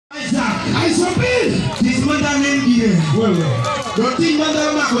Aisopir. This mother name here. Doti mother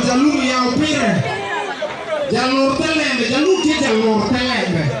ma ko jalu ya opire. Jalur telembe, jalu ke jalur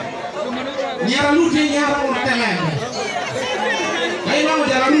telembe. Nyara lu ke nyara ur telembe. Ai ma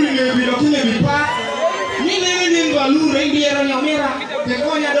jalu ni le bi pa. Ni ne balu rengi era nyomera. Te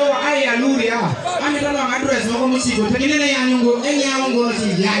konya do ai aluri ya. Ani kalo address mo musiko. Te ne ya nyongo, nyongo si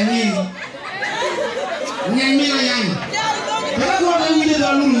yani. Nyani na yani. Kala ko na ni do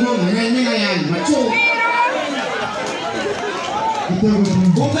aluri ngo, nyani na yani. Macho.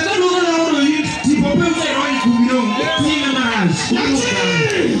 Ukana lu na ro yi ti pope se ro yi kubiro. Ni na maraj.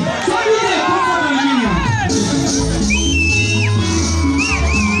 So you dey comfort me.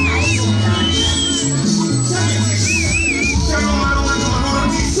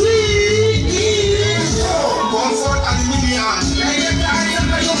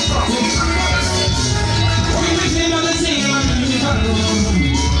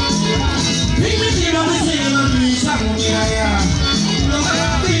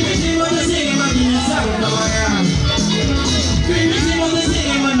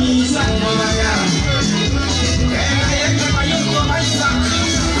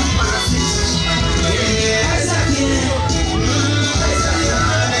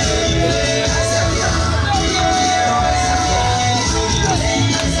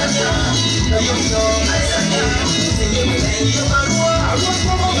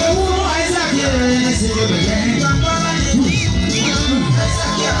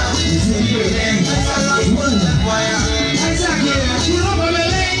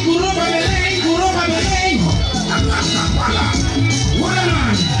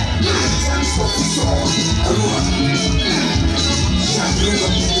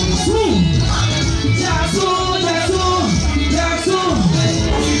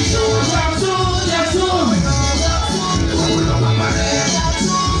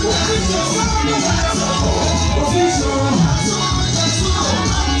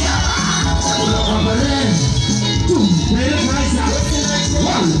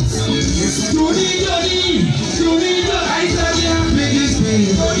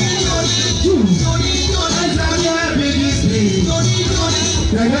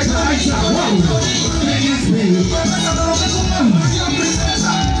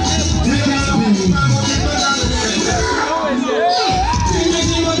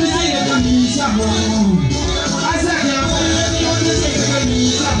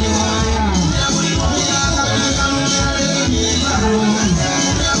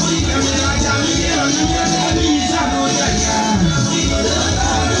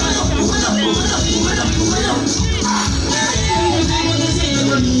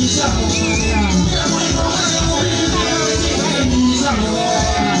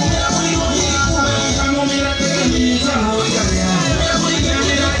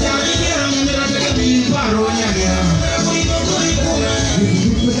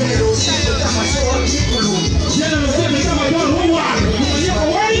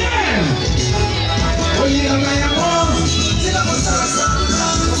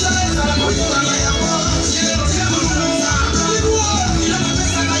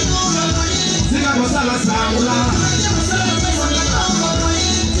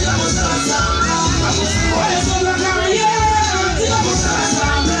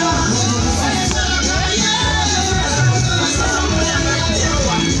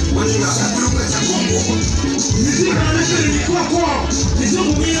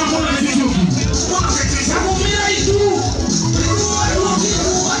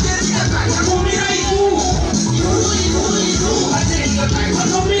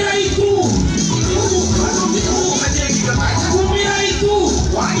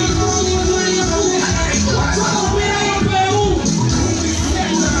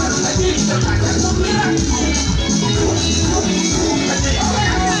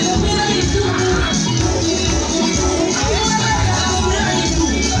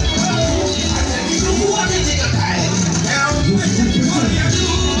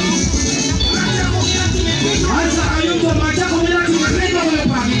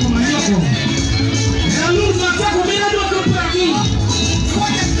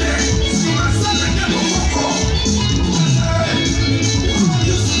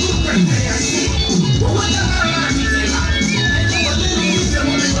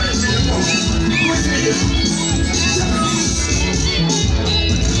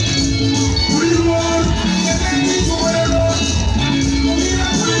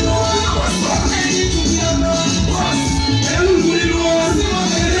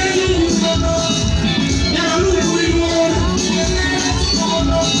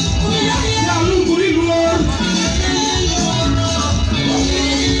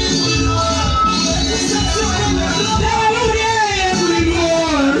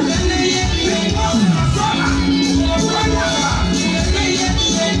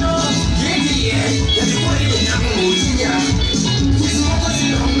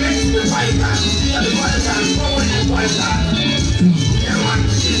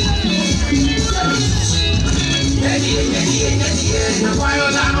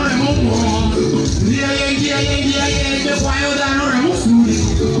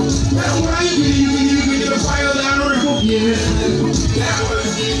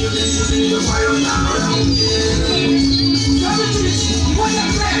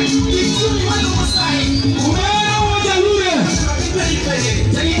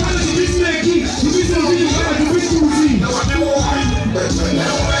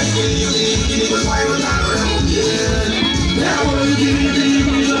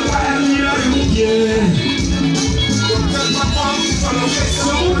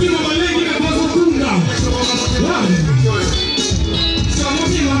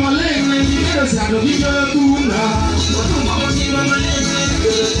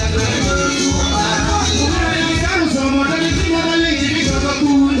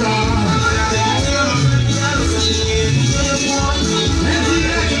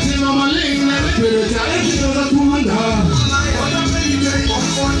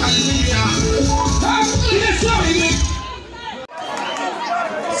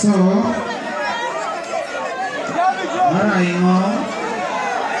 So, Maraingo,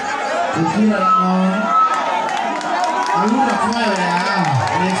 Ukirango, Aluna Fire,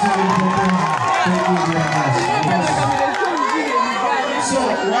 let's have thank you very much. So,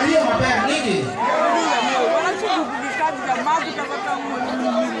 why are you my bad, Nicky?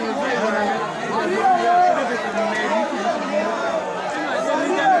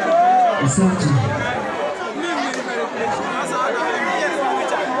 Exactly.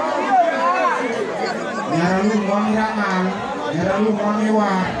 Nyaralu mami rangal, nyaralu mami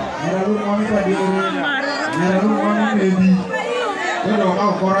war, nyaralu mami padiri, nyaralu mami baby. Kalau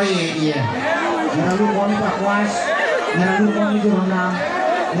kau koroi dia, nyaralu mami pakwas, nyaralu mami jornal,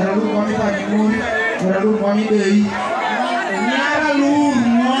 nyaralu mami padimun, nyaralu mami dei, nyaralu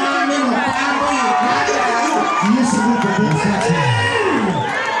mami makamu. Ini sebut kebiasaan.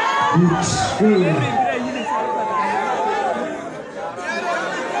 Good.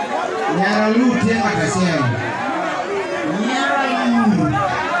 Nyaralu dia makasih. Nyaralu,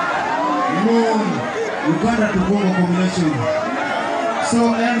 Moon, Uganda to Congo combination.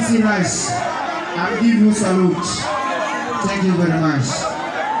 So MC Rice, I give you salute. Thank you very much.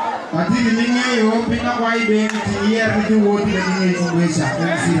 Pati ninge yo pinga kwai ben tiyer ni wodi na ninge kumweza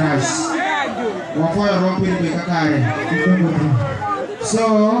MC Rice. Wafoya ropi ni kakare.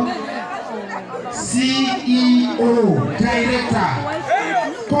 So CEO, Director,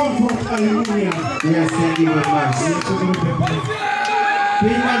 Comfort Aluminium. Yes, thank you very much.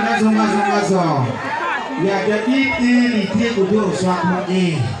 Pinga nazo. Ya jadi ini dia kudu suak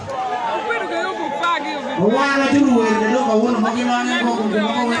magi. Wana dulu ada dulu kau nak magi mana kau kudu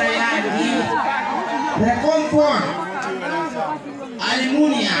mau berayaan di. Comfort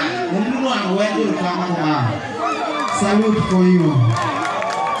Aluminium. Mungkin orang wedu sama sama. Salute for you.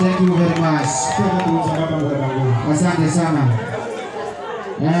 Thank you very much. Asante sana.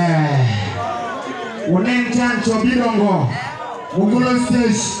 Unenjan Jabirunga, Mugulo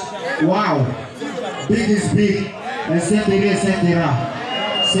stage. Wow. Big is big. Etc.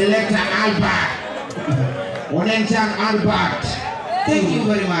 Selector Albert. Unenjan Albert. Thank you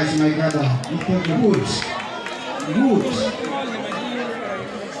very much, my brother. Good.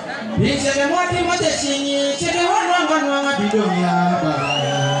 Bisa membuat mata sini, jadi orang bidungnya.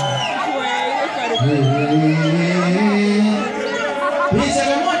 Bisa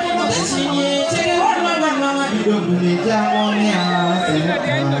membuat mata sini, jadi orang bidungnya jangannya.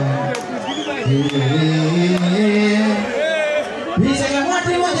 Bisa membuat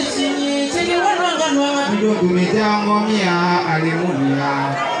mata sini, jadi orang bidungnya jangannya. Alimunia.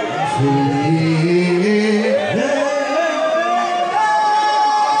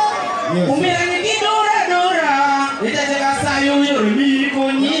 Umiranya di dora, kita jaga sayur lebih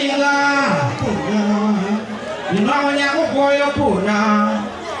kunyinga. Namanya aku koyo puna.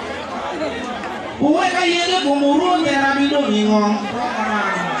 Uwe kaya dia kumurun ya rabi domingong.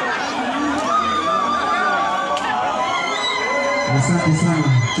 Asante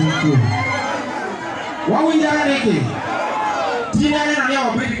sana, thank you. Wawinjara niki. Tina nena dia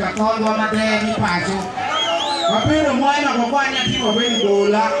wabidi katolo madeni pacho. Wapendo mwana kwa kwanya timu wabidi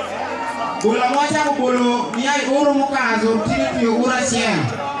bola. Bola moja ko bolo ni ai oro mukazo tini tiyo ura sien.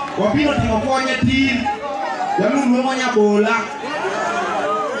 Wapino timo konya tin. Jamu monya bola.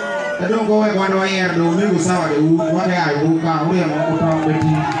 Tadong kowe kwano ayer do mi usawa de u wale ai u ka uri mo kutong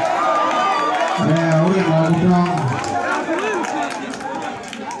beti. Uri mo kutong.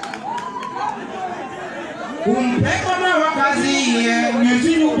 Umpeko na wakazi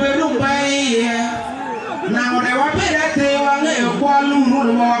nyusi nyuperu bai. Na ngone wapera te wange kwa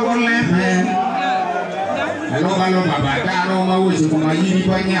luru mo wagolembe. Kalau babada no mau semuanya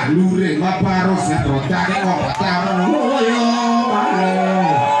banyak lure maparo setrotane kok pataro yo male.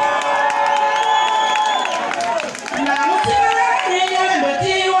 Na mutira ni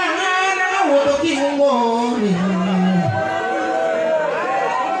beti wanana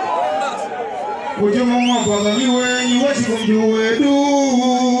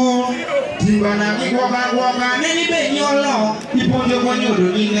Simba na gwoga neni be nyolo iponjo konyodo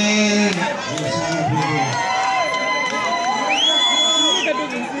nine.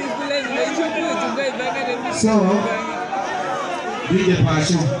 So DJ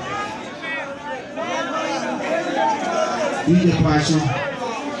Passion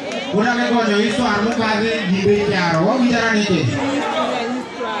Kuna ke konyo iso armu kage gibe nyaro wa winjara nike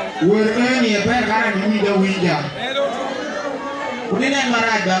Werne ni ebe kara ni winja Kuni ne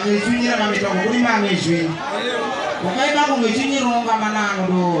maraj ba ngesunyira mamitoko kuni ma ngesui Wakai ba ngesunyi ronga manango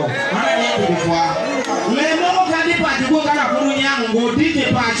do Mana ni aku difwa Lemo kadi pati gua kana kunu nyango go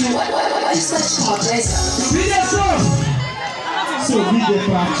DJ Passion DJ So DJ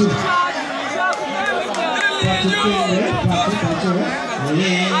Passion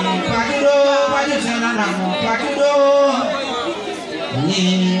Pacu senanamo,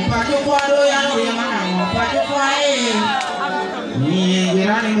 pacu kuado yano yamanamo, pacu kuae.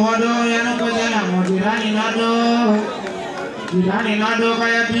 Jirani modo yano kojenamo, jirani nado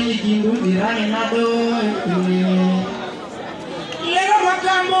kaya pini kindu, jirani nado. Lelo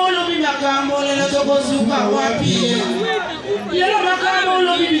makambo, lelo toko suka wapi. Lelo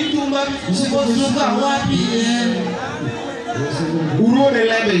makambo, bitumba, suka wapi. Uro de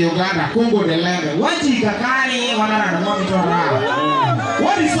lebe Uganda, Congo de lebe. What is kakani wanana na mamitora?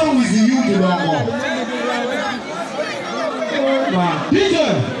 What is wrong with you Kidongo?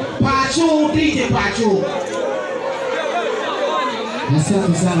 DJ Pacho.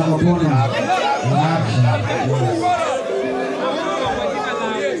 Asante sana kwa kuona.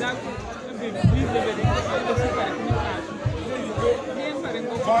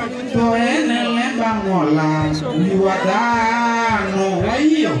 So enele bangola niwadano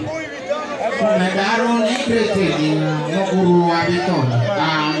wayo Kumedaro ni kreteni Mokuru wabitona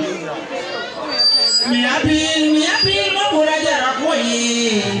Miapil mabura jara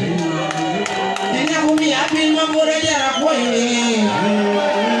kwoye Tinyaku miapil mabura jara kwoye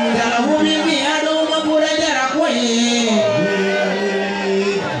Jalahumi miado mabura jara kwoye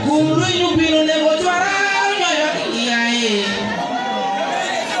Kumru yubino nebo chwara Nyoyo kiyae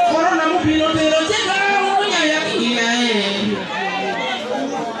Corona mupilo tero chega unya ya kiyae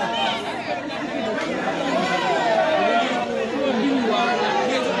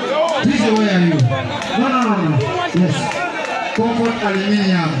This is where are you? No. Yes. Comfort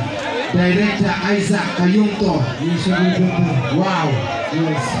Aluminium. Director Isaac Kayomtho. Wow.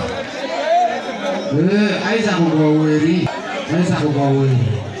 Yes. Isaac Ogoweri.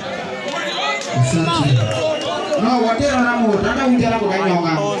 Asante. No, whatever namo, nada unjala kwa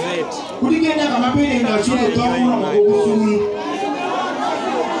nyonga. Kudigenya kama pili ndio chule tomu na kukusuli.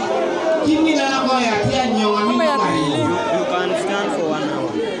 Kimi na nako ya tia nyonga mimi kari. You can stand for 1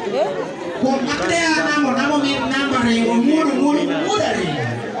 hour. Ko akdea namo mi namba rengo muru dari.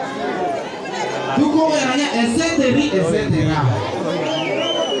 Duko yaranya etc.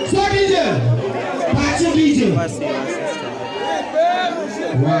 So DJ. Pacho DJ.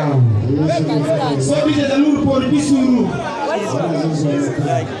 Wow. So DJ dalur por bisuru.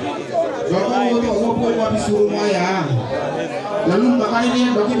 Kwa bisuru moya. Lalu makanya ni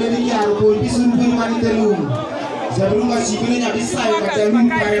bagi bagi yaro por bisuru bir mani telum. Jabirunga sibile nya bisai kata lu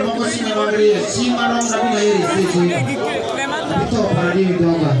kare moko sina magre sima rom na bila yeri sisi. Itu paradi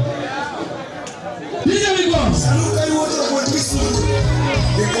donga. Bisa biko. Saluka yote por bisuru.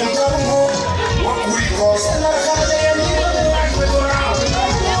 Dikongo wakuiko. Sana kale ni ndio kwa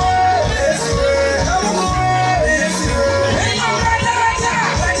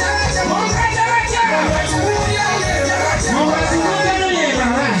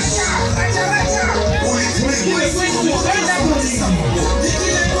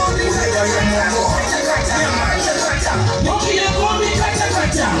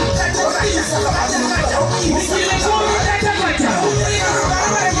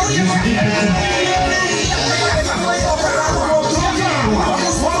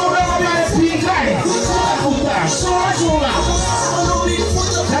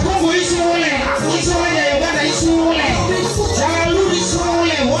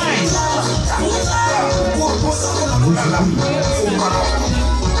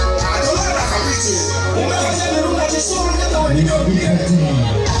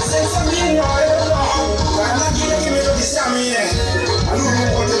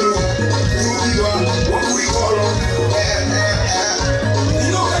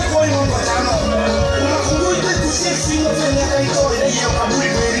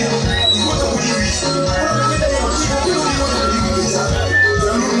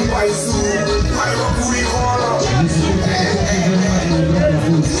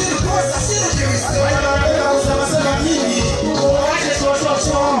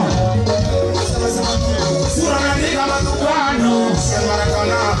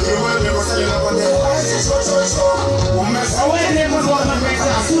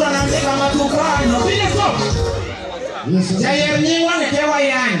Jayer nyiwa ne kewa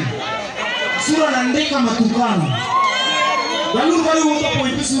yani. Sura nandika matukano. Lalu kali woto po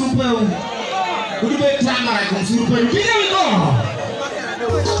ipi surupeu. Udu be tanga ra kon surupeu. Kini wiko.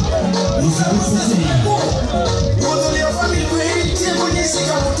 Woto leo family ko heri tiempo nyesi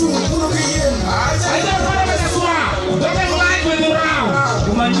ka mutu kuno kiyen. Aida para be swa. Dobe live with the round.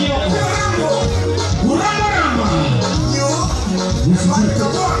 Kumanyo. Urama. Yo. Marka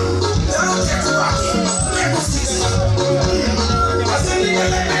bon. Daro ketu aki. Ketu sisi. Aseni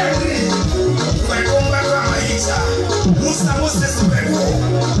kele every. Kwa komba kwa maisha. Musta superbo.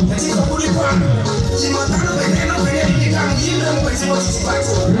 Katika kulipana. Jimatano beneno beneno kikamu yimre mwezi mwezi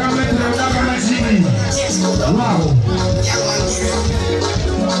sipatu. Rame tunataka majini. Wow.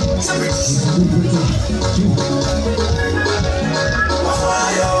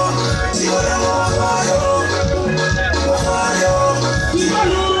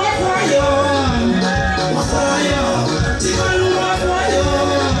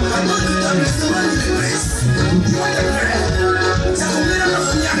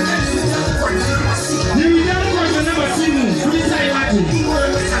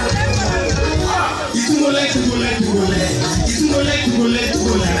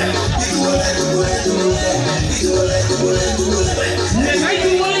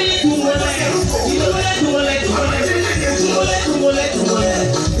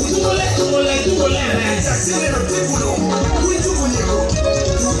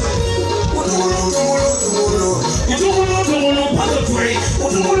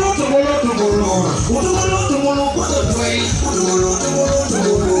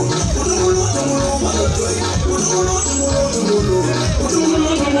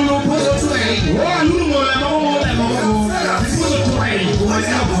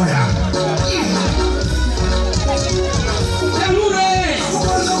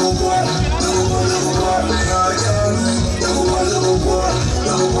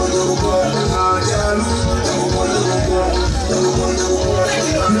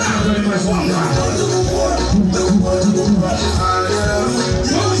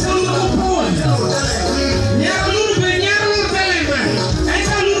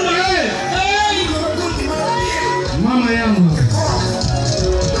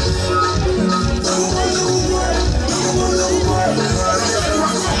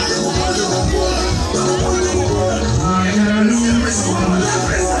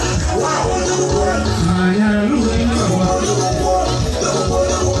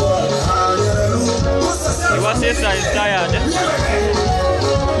 Sister is tired.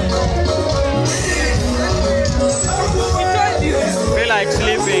 He told you. Feel like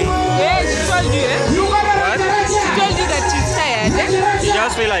sleeping. Yeah, he told you. What? He told you that she's tired. You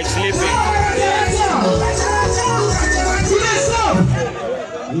just feel like sleeping.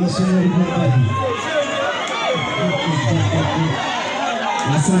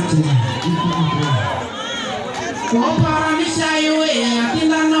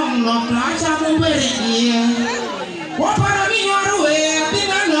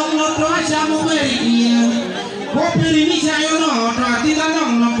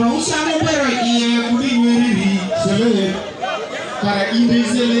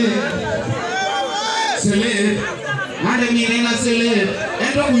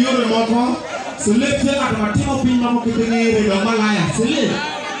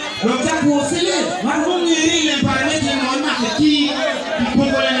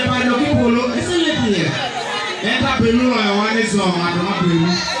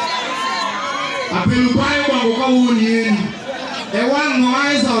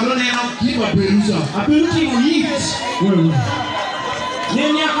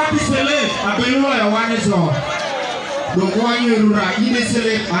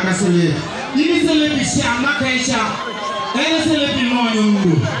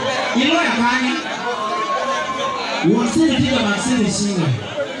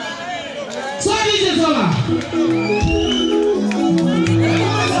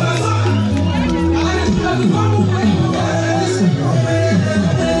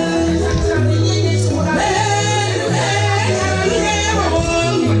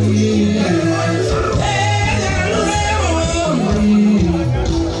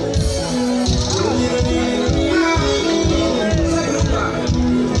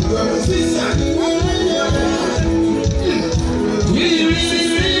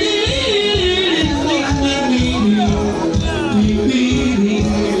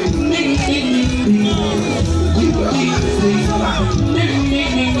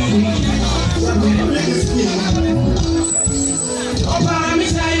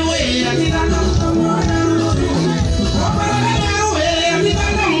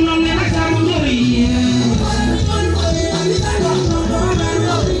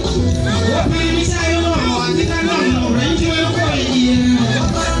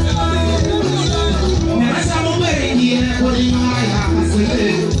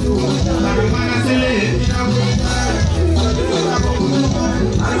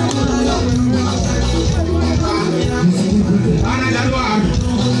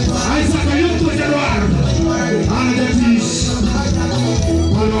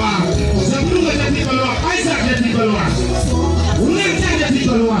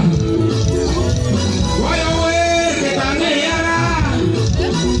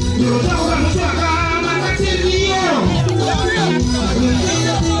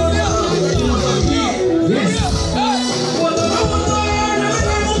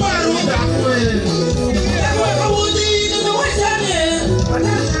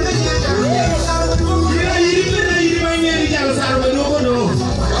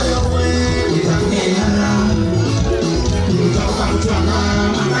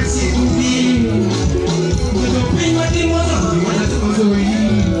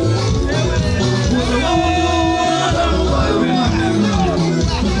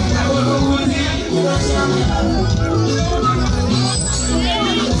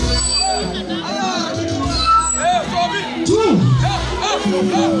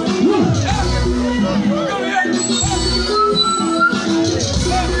 Two.